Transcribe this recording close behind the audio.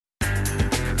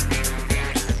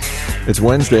It's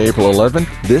Wednesday, April 11th.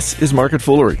 This is Market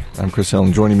Foolery. I'm Chris Hill,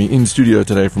 and joining me in studio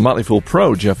today from Motley Fool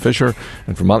Pro, Jeff Fisher,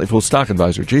 and from Motley Fool Stock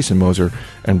Advisor, Jason Moser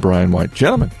and Brian White.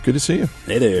 Gentlemen, good to see you.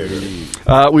 Hey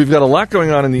there. We've got a lot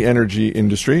going on in the energy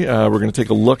industry. We're going to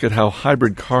take a look at how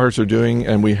hybrid cars are doing,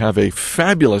 and we have a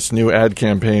fabulous new ad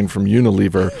campaign from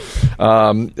Unilever.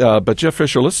 But Jeff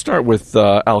Fisher, let's start with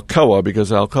Alcoa, because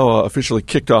Alcoa officially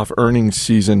kicked off earnings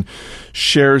season.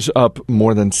 Shares up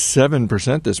more than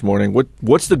 7% this morning.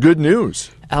 What's the good news?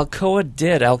 Alcoa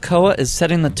did. Alcoa is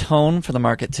setting the tone for the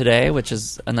market today, which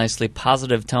is a nicely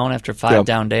positive tone after five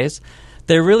down days.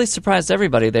 They really surprised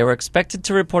everybody. They were expected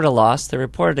to report a loss. They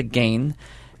reported a gain.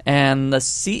 And the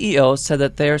CEO said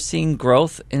that they are seeing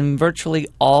growth in virtually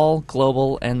all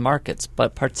global end markets,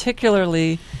 but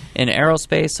particularly in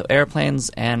aerospace, so airplanes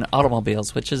and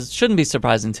automobiles, which shouldn't be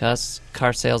surprising to us.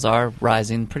 Car sales are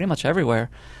rising pretty much everywhere.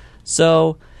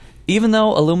 So even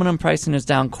though aluminum pricing is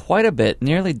down quite a bit,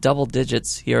 nearly double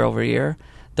digits year over year,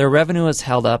 their revenue is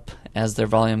held up as their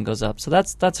volume goes up. So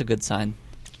that's a good sign.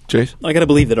 Chase? I got to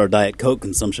believe that our Diet Coke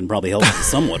consumption probably helps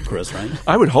somewhat, Chris, right?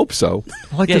 I would hope so.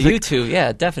 You too.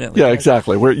 Yeah, definitely. Yeah,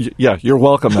 exactly. You're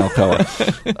welcome,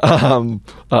 Alcoa.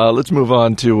 Let's move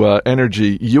on to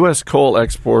energy. U.S. coal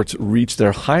exports reached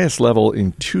their highest level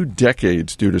in 2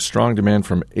 decades due to strong demand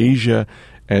from Asia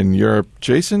and Europe.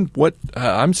 Jason, what?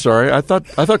 I'm sorry. I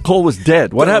thought coal was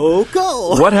dead. What happened?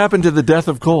 Coal. What happened to the death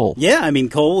of coal? Yeah, I mean,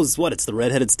 coal is what? It's the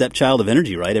redheaded stepchild of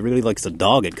energy, right? Everybody likes to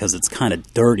dog it because it's kind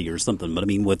of dirty or something. But I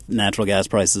mean, with natural gas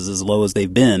prices as low as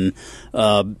they've been,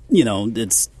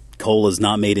 coal has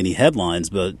not made any headlines.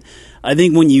 But I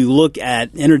think when you look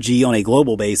at energy on a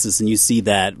global basis and you see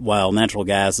that while natural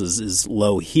gas is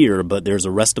low here, but there's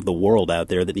a rest of the world out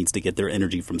there that needs to get their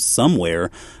energy from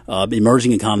somewhere,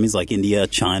 emerging economies like India,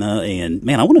 China, and,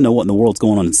 man, I want to know what in the world's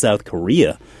going on in South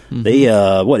Korea. Mm-hmm.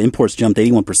 They imports jumped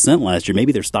 81% last year.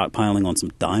 Maybe they're stockpiling on some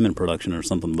diamond production or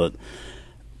something, but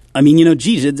I mean,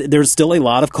 there's still a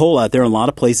lot of coal out there, and a lot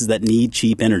of places that need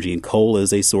cheap energy, and coal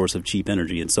is a source of cheap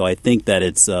energy. And so I think that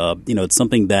it's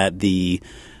something that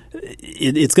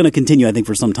it's going to continue, I think,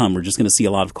 for some time. We're just going to see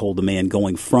a lot of coal demand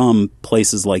going from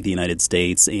places like the United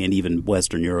States and even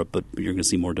Western Europe, but you're going to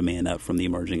see more demand out from the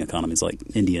emerging economies like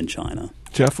India and China.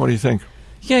 Jeff, what do you think?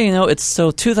 Yeah, it's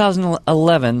so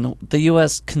 2011, the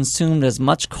U.S. consumed as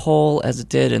much coal as it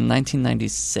did in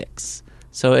 1996.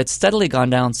 So it's steadily gone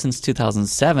down since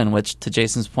 2007, which, to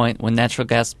Jason's point, when natural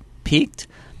gas peaked,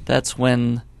 that's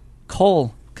when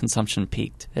coal consumption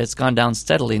peaked. It's gone down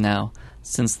steadily now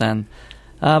since then.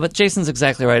 But Jason's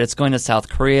exactly right. It's going to South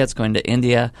Korea. It's going to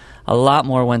India. A lot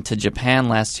more went to Japan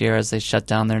last year as they shut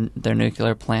down their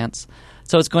nuclear plants.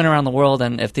 So it's going around the world,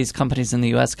 and if these companies in the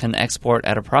U.S. can export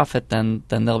at a profit, then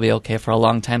they'll be okay for a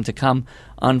long time to come.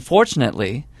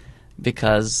 Unfortunately,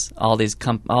 because all these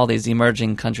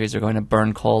emerging countries are going to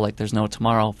burn coal like there's no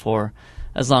tomorrow for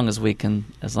as long as we can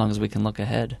look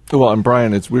ahead. Well, and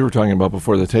Brian, we were talking about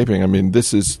before the taping. I mean,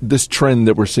 this trend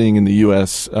that we're seeing in the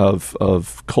U.S.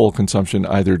 of coal consumption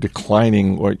either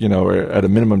declining or at a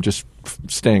minimum just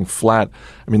staying flat.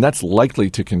 I mean, that's likely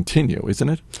to continue, isn't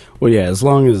it? Well, yeah, as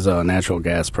long as natural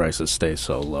gas prices stay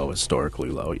so low, historically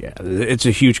low, yeah. It's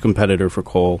a huge competitor for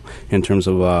coal in terms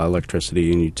of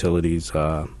electricity and utilities.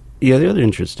 Yeah, the other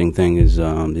interesting thing is the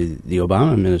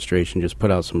Obama administration just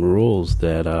put out some rules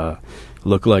that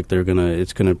look like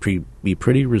it's gonna be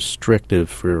pretty restrictive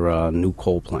for new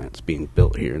coal plants being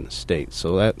built here in the state.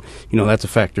 So that's a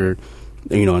factor,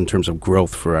 in terms of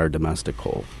growth for our domestic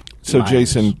coal. So,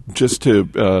 Jason, just to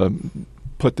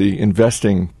put the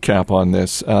investing cap on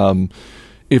this,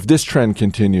 if this trend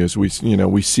continues,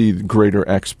 we see greater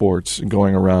exports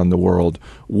going around the world.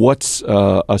 What's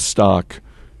a stock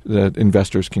that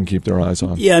investors can keep their eyes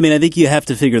on? Yeah, I mean, I think you have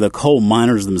to figure the coal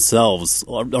miners themselves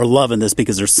are loving this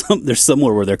because there's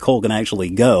somewhere where their coal can actually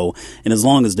go. And as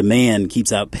long as demand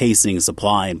keeps outpacing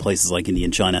supply in places like India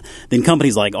and China, then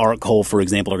companies like Arc Coal, for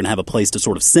example, are going to have a place to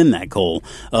sort of send that coal.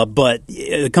 But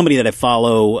the company that I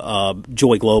follow,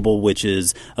 Joy Global, which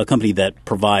is a company that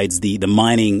provides the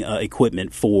mining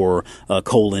equipment for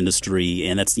coal industry,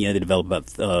 and that's they develop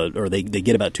they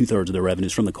get about 2/3 of their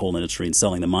revenues from the coal industry and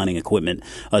selling the mining equipment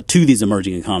to these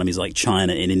emerging economies like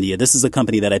China and India. This is a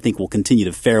company that I think will continue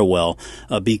to fare well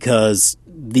because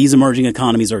these emerging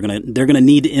economies they're going to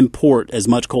need to import as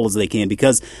much coal as they can,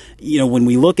 because when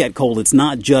we look at coal, it's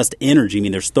not just energy. I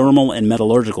mean, there's thermal and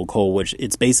metallurgical coal, which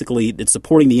it's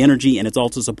supporting the energy, and it's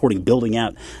also supporting building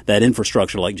out that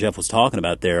infrastructure like Jeff was talking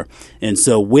about there. And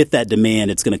so with that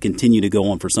demand, it's going to continue to go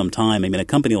on for some time. I mean, a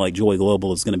company like Joy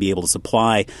Global is going to be able to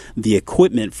supply the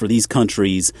equipment for these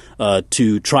countries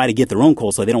to try to get their own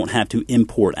coal so they don't have to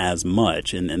import as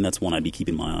much, and that's one I'd be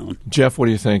keeping my eye on. Jeff, what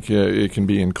do you think? It can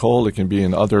be in coal, it can be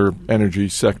in other energy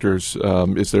sectors.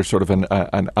 Is there sort of an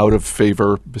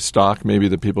out-of-favor stock maybe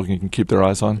that people can keep their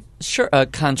eyes on? Sure. A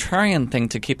contrarian thing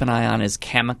to keep an eye on is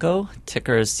Cameco,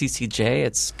 ticker is CCJ.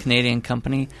 It's a Canadian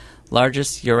company,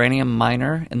 largest uranium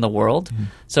miner in the world. Mm-hmm.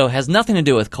 So it has nothing to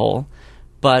do with coal,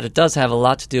 but it does have a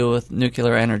lot to do with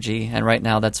nuclear energy, and right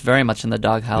now that's very much in the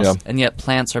doghouse. Yeah. And yet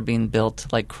plants are being built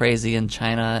like crazy in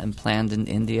China and planned in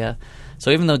India. So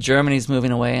even though Germany's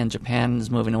moving away and Japan is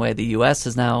moving away, the U.S.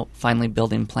 is now finally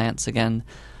building plants again.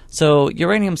 So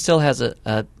uranium still has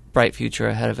a bright future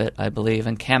ahead of it, I believe,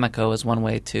 and Cameco is one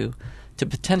way to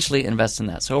potentially invest in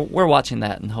that. So we're watching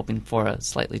that and hoping for a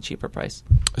slightly cheaper price.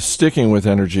 Sticking with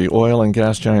energy, oil and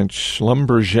gas giant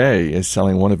Schlumberger is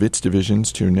selling one of its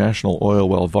divisions to National Oil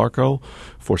Well Varco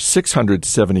for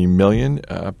 $670 million.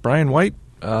 Brian White,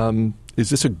 is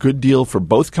this a good deal for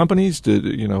both companies?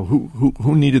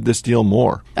 Who needed this deal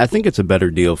more? I think it's a better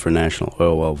deal for National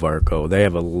Oil Well Varco. They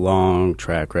have a long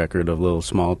track record of little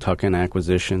small tuck-in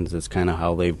acquisitions. It's kind of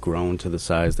how they've grown to the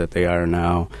size that they are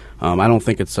now. I don't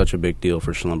think it's such a big deal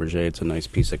for Schlumberger. It's a nice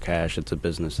piece of cash. It's a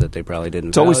business that they probably didn't value.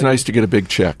 It's always nice to get a big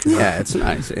check. Yeah, it's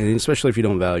nice, and especially if you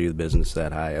don't value the business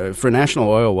that high. For National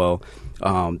Oil Well,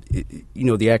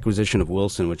 the acquisition of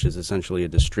Wilson, which is essentially a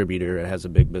distributor, it has a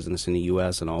big business in the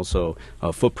U.S. and also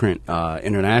a footprint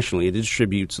internationally. It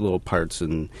distributes little parts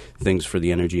and things for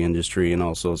the energy industry and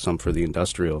also some for the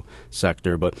industrial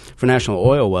sector. But for National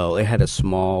Oil Well, it had a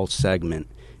small segment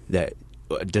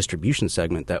a distribution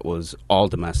segment that was all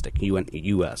domestic,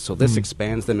 U.S. So this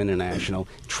expands them international,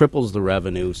 triples the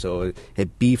revenue, so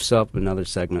it beefs up another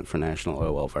segment for National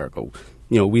Oil Well Varco.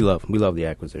 We love the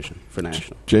acquisition for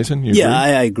National. Jason, you agree? Yeah,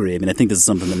 I agree. I mean, I think this is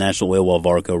something that National Oil Well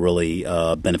Varco really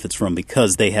benefits from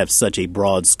because they have such a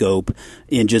broad scope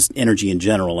in just energy in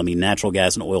general. I mean, natural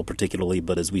gas and oil particularly,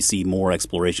 but as we see more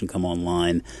exploration come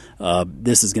online,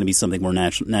 this is going to be something where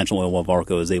National Oil Well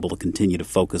Varco is able to continue to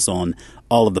focus on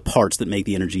all of the parts that make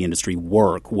the energy industry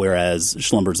work, whereas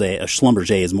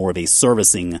Schlumberger is more of a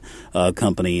servicing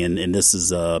company, and this is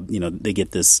they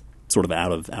get this sort of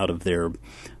out of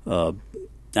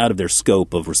their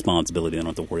scope of responsibility. They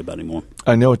don't have to worry about it anymore.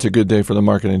 I know it's a good day for the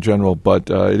market in general, but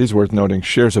it is worth noting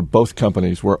shares of both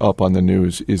companies were up on the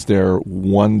news. Is there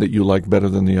one that you like better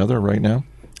than the other right now?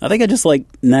 I think I just like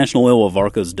National Oil Well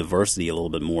Varco's diversity a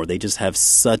little bit more. They just have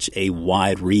such a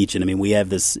wide reach. And I mean, we have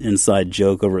this inside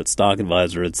joke over at Stock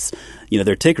Advisor. It's,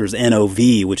 their ticker's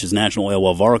NOV, which is National Oil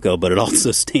Well Varco, but it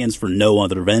also stands for no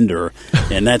other vendor.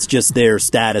 And that's just their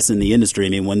status in the industry. I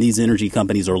mean, when these energy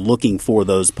companies are looking for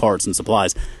those parts and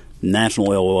supplies, National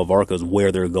Oil Well Varco is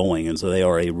where they're going, and so they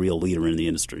are a real leader in the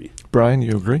industry. Brian,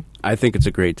 you agree? I think it's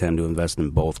a great time to invest in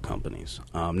both companies.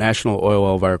 National Oil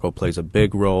Well Varco plays a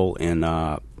big role in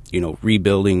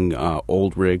rebuilding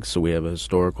old rigs, so we have a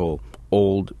historical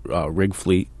old rig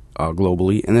fleet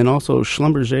globally. And then also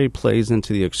Schlumberger plays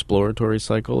into the exploratory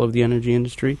cycle of the energy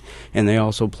industry, and they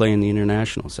also play in the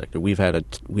international sector. We've had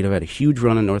a huge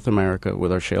run in North America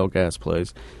with our shale gas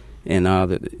plays, and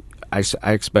I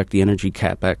expect the energy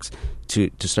capex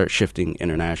to start shifting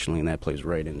internationally, and that plays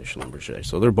right into Schlumberger.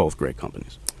 So they're both great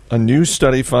companies. A new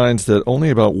study finds that only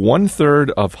about 1/3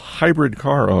 of hybrid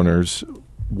car owners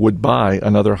would buy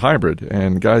another hybrid.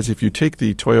 And guys, if you take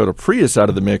the Toyota Prius out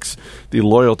of the mix, the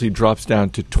loyalty drops down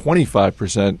to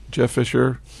 25%. Jeff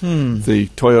Fisher, the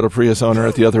Toyota Prius owner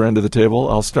at the other end of the table,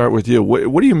 I'll start with you.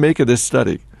 What do you make of this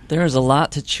study? There's a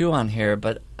lot to chew on here,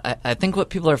 but I think what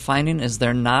people are finding is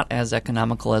they're not as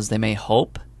economical as they may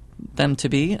hope them to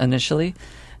be initially.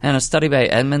 And a study by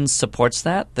Edmunds supports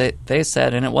that. They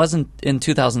said, and it wasn't in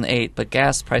 2008, but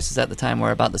gas prices at the time were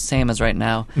about the same as right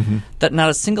now, that not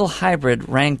a single hybrid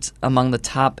ranked among the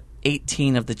top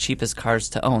 18 of the cheapest cars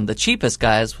to own. The cheapest,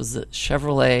 guys, was the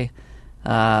Chevrolet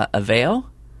Aveo,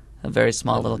 a very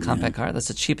small little compact car. That's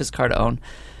the cheapest car to own.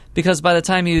 Because by the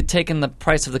time you take in the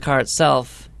price of the car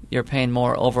itself, you're paying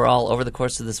more overall over the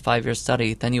course of this 5-year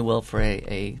study than you will for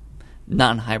a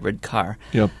non-hybrid car.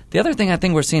 Yep. The other thing I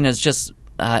think we're seeing is just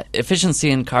efficiency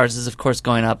in cars is, of course,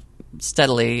 going up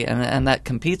steadily, and that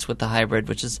competes with the hybrid,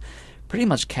 which is pretty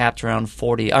much capped around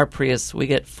 40. Our Prius, we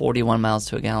get 41 miles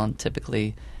to a gallon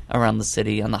typically around the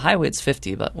city. On the highway, it's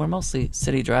 50, but we're mostly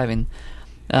city driving.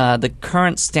 The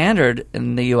current standard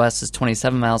in the U.S. is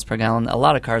 27 miles per gallon. A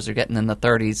lot of cars are getting in the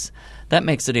 30s. That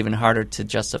makes it even harder to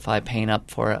justify paying up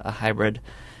for a hybrid.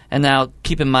 And now,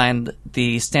 keep in mind,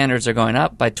 the standards are going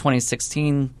up. By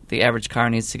 2016, the average car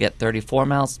needs to get 34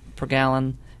 miles per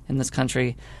gallon in this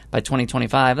country. By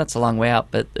 2025, that's a long way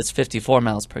out, but it's 54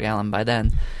 miles per gallon by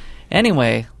then.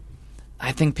 Anyway,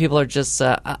 I think people are just...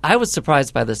 I was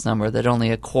surprised by this number, that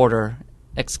only a quarter,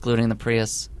 excluding the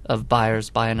Prius, of buyers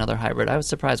buy another hybrid. I was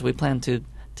surprised. We plan to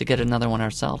get another one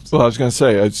ourselves. Well, I was going to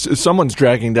say, someone's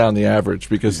dragging down the average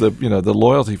because the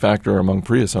loyalty factor among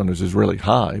Prius owners is really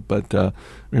high. But I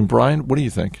mean, Brian, what do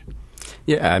you think?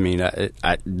 Yeah, I mean,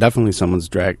 I definitely someone's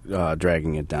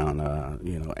dragging it down.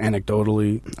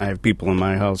 Anecdotally, I have people in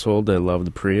my household that love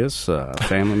the Prius,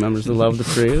 family members that love the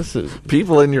Prius.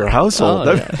 People in your household?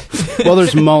 Oh, yeah. Well,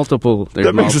 there's multiple.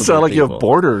 That makes it sound like you have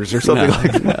borders or something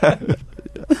like that.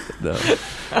 No.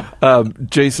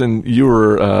 Jason, you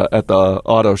were at the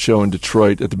auto show in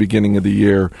Detroit at the beginning of the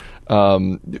year.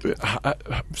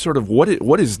 Sort of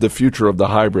what is the future of the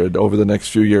hybrid over the next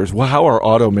few years? How are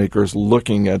automakers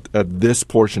looking at this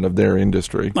portion of their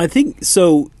industry? I think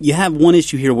so. You have one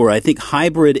issue here where I think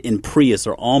hybrid and Prius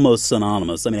are almost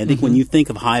synonymous. I mean, I think when you think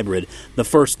of hybrid, the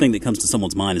first thing that comes to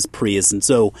someone's mind is Prius. And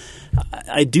so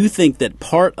I do think that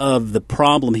part of the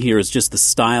problem here is just the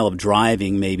style of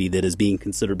driving maybe that is being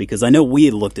considered, because I know we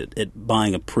had looked at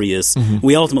buying a Prius.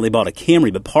 We ultimately bought a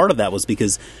Camry, but part of that was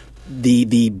because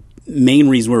the main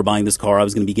reason we were buying this car, I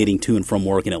was going to be getting to and from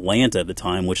work in Atlanta at the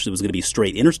time, which was going to be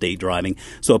straight interstate driving.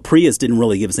 So a Prius didn't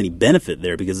really give us any benefit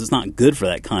there because it's not good for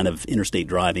that kind of interstate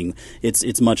driving.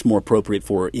 It's much more appropriate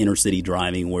for inner city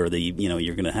driving where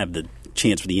you're going to have the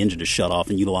chance for the engine to shut off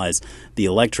and utilize the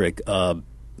electric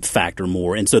factor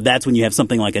more. And so that's when you have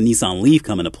something like a Nissan Leaf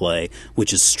come into play,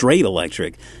 which is straight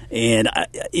electric. And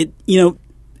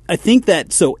I think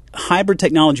that hybrid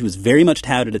technology was very much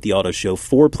touted at the auto show.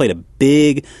 Ford played a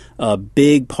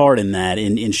big part in that,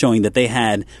 in showing that they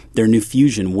had their new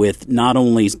Fusion with not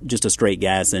only just a straight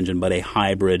gas engine, but a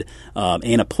hybrid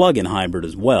and a plug-in hybrid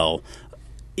as well.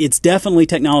 It's definitely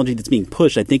technology that's being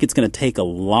pushed. I think it's going to take a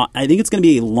lot. I think it's going to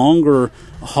be a longer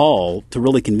haul to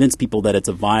really convince people that it's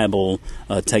a viable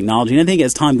technology. And I think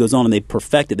as time goes on and they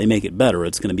perfect it, they make it better,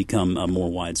 it's going to become more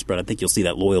widespread. I think you'll see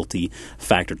that loyalty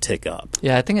factor tick up.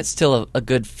 Yeah, I think it's still a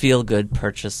good feel-good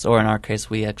purchase, or in our case,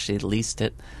 we actually leased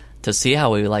it to see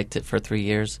how we liked it for 3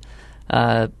 years.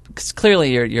 Because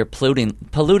clearly you're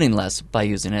polluting less by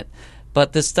using it.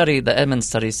 But this study, the Edmunds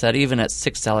study, said even at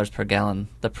 $6 per gallon,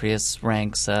 the Prius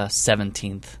ranks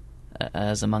 17th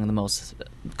as among the most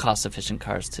cost-efficient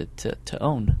cars to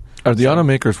own. Are the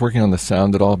automakers working on the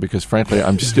sound at all? Because frankly,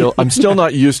 I'm still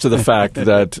not used to the fact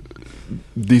that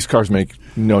these cars make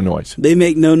no noise. They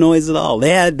make no noise at all. They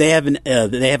have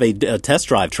a test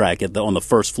drive track on the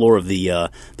first floor of the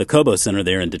Cobo Center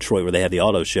there in Detroit, where they have the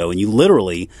auto show, and you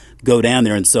literally go down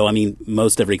there. And so, I mean,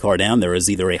 most every car down there is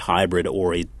either a hybrid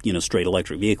or a straight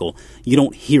electric vehicle. You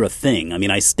don't hear a thing. I mean,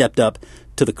 I stepped up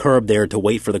to the curb there to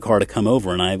wait for the car to come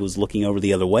over, and I was looking over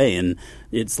the other way, and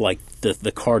it's like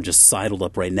the car just sidled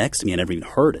up right next to me. I never even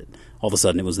heard it. All of a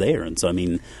sudden it was there. And so, I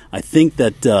mean, I think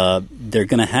that they're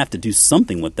going to have to do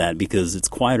something with that because it's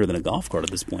quieter than a golf cart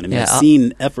at this point. I mean, I've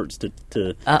seen efforts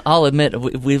to I'll admit,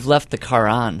 we've left the car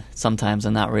on sometimes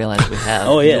and not realized we have.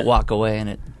 Oh, yeah. You walk away and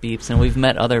it beeps. And we've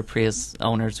met other Prius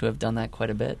owners who have done that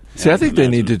quite a bit. See, I think they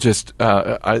need to just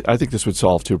I think this would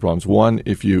solve two problems. One,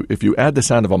 if you add the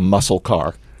sound of a muscle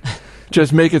car,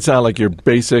 just make it sound like your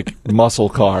basic muscle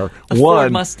car.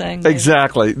 Ford Mustang. Maybe.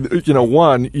 Exactly.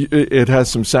 One, it has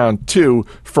some sound. Two,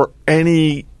 for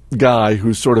any guy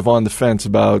who's sort of on the fence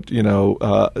about,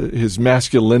 his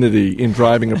masculinity in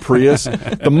driving a Prius,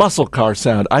 the muscle car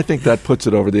sound, I think that puts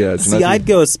it over the edge. See, I'd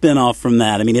go a spin-off from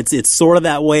that. I mean, it's sort of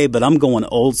that way, but I'm going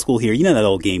old school here. You know that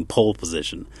old game, pole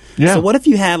position. Yeah. So what if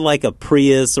you had like a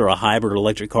Prius or a hybrid or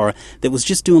electric car that was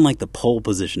just doing like the pole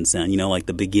position sound, like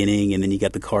the beginning, and then you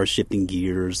got the car shifting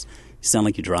gears. You sound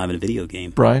like you're driving a video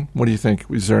game. Brian, what do you think?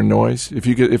 Is there a noise?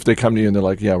 If they come to you and they're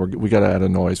like, yeah, we got to add a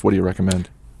noise, what do you recommend?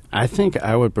 I think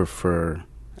I would prefer.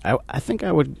 I think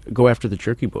I would go after the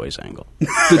Jerky Boys angle.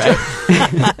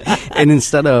 And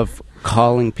instead of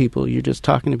calling people, you're just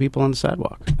talking to people on the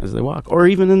sidewalk as they walk, or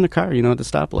even in the car, at the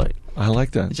stoplight. I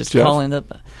like that. Just Jeff? calling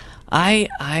up. I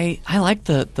like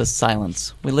the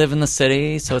silence. We live in the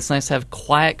city, so it's nice to have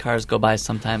quiet cars go by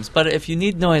sometimes. But if you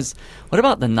need noise, what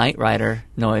about the Knight Rider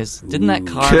noise? Didn't that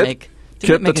car make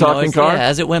the talking noise? car? Yeah,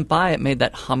 as it went by, it made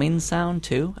that humming sound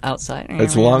too outside.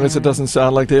 As long as it doesn't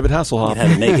sound like David Hasselhoff. It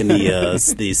had it making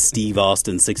the Steve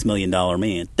Austin $6 Million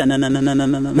Man.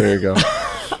 There you go.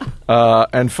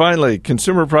 And finally,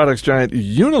 consumer products giant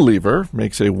Unilever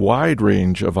makes a wide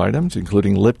range of items,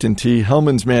 including Lipton tea,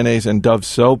 Hellmann's mayonnaise, and Dove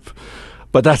soap.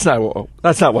 But that's not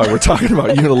why we're talking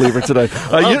about Unilever today.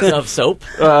 Dove soap.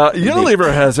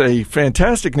 Unilever has a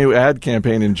fantastic new ad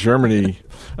campaign in Germany.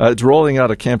 It's rolling out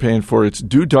a campaign for its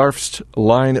Du Darfst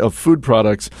line of food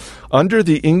products under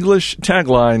the English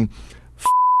tagline, F***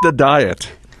 the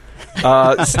diet.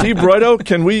 Steve Broido,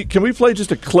 can we play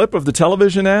just a clip of the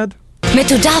television ad? Mit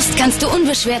Du darfst kannst du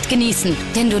unbeschwert genießen.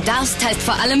 Denn Du darfst heißt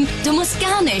vor allem, du musst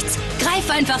gar nichts. Greif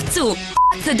einfach zu.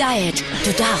 F*** the diet.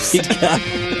 Du darfst.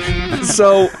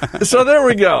 So there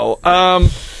we go.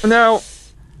 Now,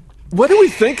 what do we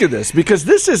think of this? Because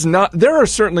this is not. There are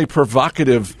certainly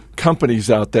provocative companies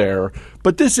out there,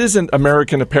 but this isn't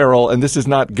American Apparel, and this is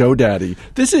not GoDaddy.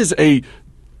 This is a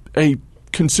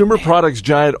consumer products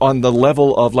giant on the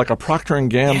level of like a Procter &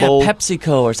 Gamble. Yeah,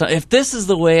 PepsiCo or something. If this is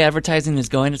the way advertising is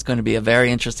going, it's going to be a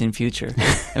very interesting future.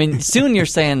 I mean, soon you're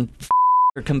saying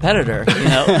your competitor, you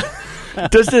know.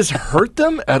 Does this hurt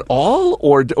them at all,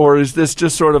 or is this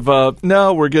just sort of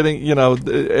no? We're getting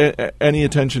any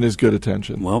attention is good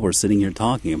attention. Well, we're sitting here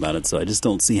talking about it, so I just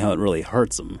don't see how it really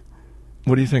hurts them.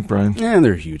 What do you think, Brian? Yeah,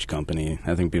 they're a huge company.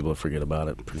 I think people will forget about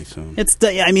it pretty soon. It's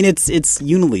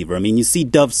Unilever. I mean, you see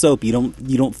Dove soap, you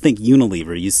don't think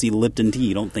Unilever. You see Lipton tea,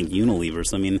 you don't think Unilever.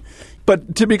 So I mean,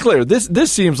 but to be clear,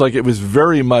 this seems like it was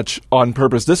very much on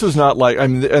purpose. This was not like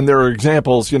and there are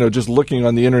examples. Just looking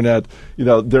on the internet,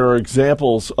 there are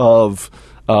examples of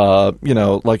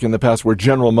like in the past where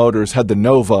General Motors had the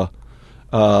Nova.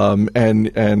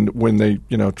 And when they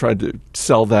tried to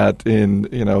sell that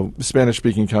in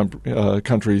Spanish-speaking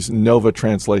countries, Nova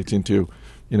translates into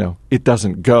it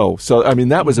doesn't go. So I mean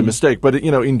that was a mistake. But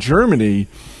in Germany,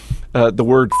 the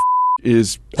word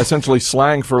is essentially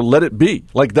slang for let it be.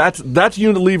 Like that's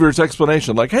Unilever's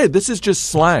explanation. Like, hey, this is just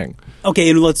slang.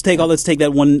 Okay, and let's take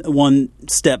that one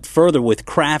step further with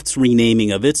Kraft's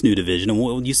renaming of its new division.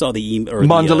 And you saw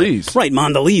Mondelez. Right,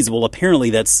 Mondelez. Well,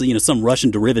 apparently that's some Russian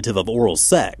derivative of oral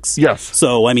sex. Yes.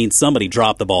 So I mean, somebody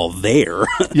dropped the ball there.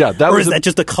 Yeah, or is that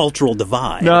just a cultural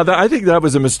divide? No, I think that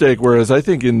was a mistake. Whereas I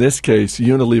think in this case,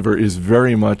 Unilever is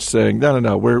very much saying,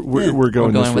 no, we're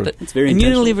going this with way. it. It's very and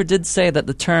intentional. Unilever did say that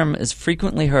the term is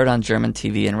frequently heard on German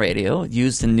TV and radio,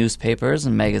 used in newspapers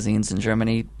and magazines in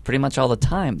Germany pretty much all the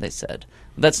time, they said.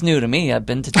 That's new to me. I've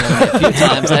been to Germany a few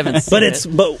times. I haven't seen it.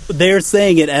 But they're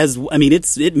saying it as, I mean,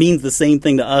 it means the same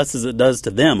thing to us as it does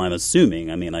to them, I'm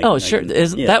assuming. I mean, sure.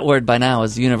 That word by now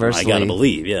is universally I gotta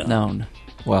believe, yeah. known.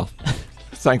 Well,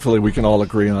 thankfully we can all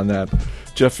agree on that.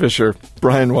 Jeff Fisher,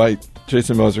 Brian White,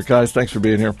 Jason Moser. Guys, thanks for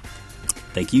being here.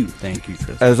 Thank you. Thank you,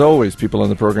 Chris. As always, people on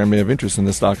the program may have interest in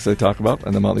the stocks they talk about,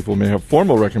 and the Motley Fool may have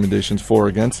formal recommendations for or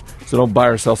against, so don't buy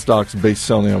or sell stocks based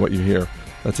solely on what you hear.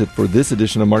 That's it for this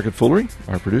edition of Market Foolery.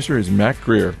 Our producer is Matt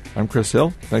Greer. I'm Chris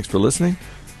Hill. Thanks for listening.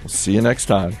 We'll see you next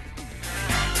time.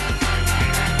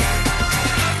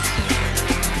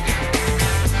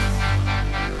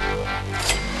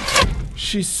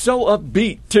 She's so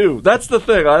upbeat, too. That's the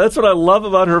thing. That's what I love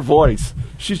about her voice.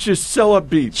 She's just so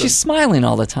upbeat. She's smiling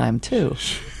all the time, too.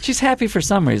 She's happy for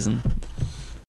some reason.